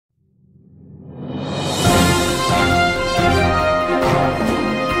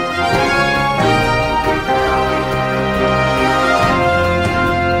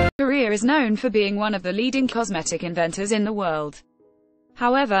Korea is known for being one of the leading cosmetic inventors in the world.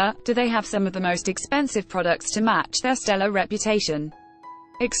 However, do they have some of the most expensive products to match their stellar reputation?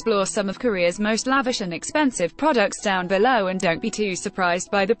 Explore some of Korea's most lavish and expensive products down below and don't be too surprised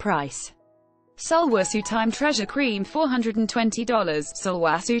by the price. Sulwhasoo Time Treasure Cream $420.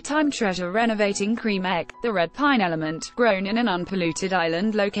 Sulwhasoo Time Treasure Renovating Cream Ek, the red pine element, grown in an unpolluted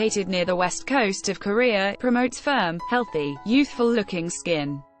island located near the west coast of Korea, promotes firm, healthy, youthful-looking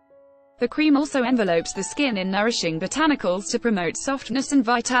skin. The cream also envelopes the skin in nourishing botanicals to promote softness and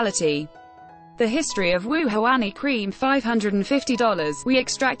vitality. The history of Woo Hwani Cream $550. We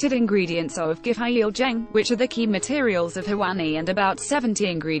extracted ingredients of Gifhyeoljang, which are the key materials of Hwani, and about 70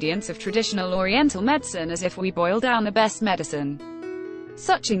 ingredients of traditional Oriental medicine, as if we boil down the best medicine.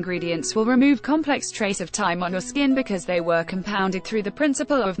 Such ingredients will remove complex trace of time on your skin because they were compounded through the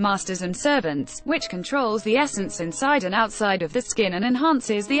principle of masters and servants, which controls the essence inside and outside of the skin and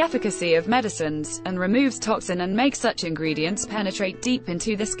enhances the efficacy of medicines, and removes toxin and makes such ingredients penetrate deep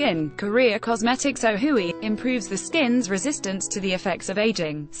into the skin. Korea Cosmetics Ohui improves the skin's resistance to the effects of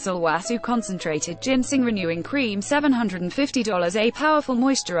aging. Sulwhasoo Concentrated Ginseng Renewing Cream $750. A powerful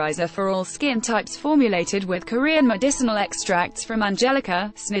moisturizer for all skin types formulated with Korean medicinal extracts from Angelica,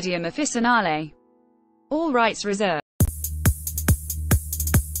 Cnidium officinale. All rights reserved.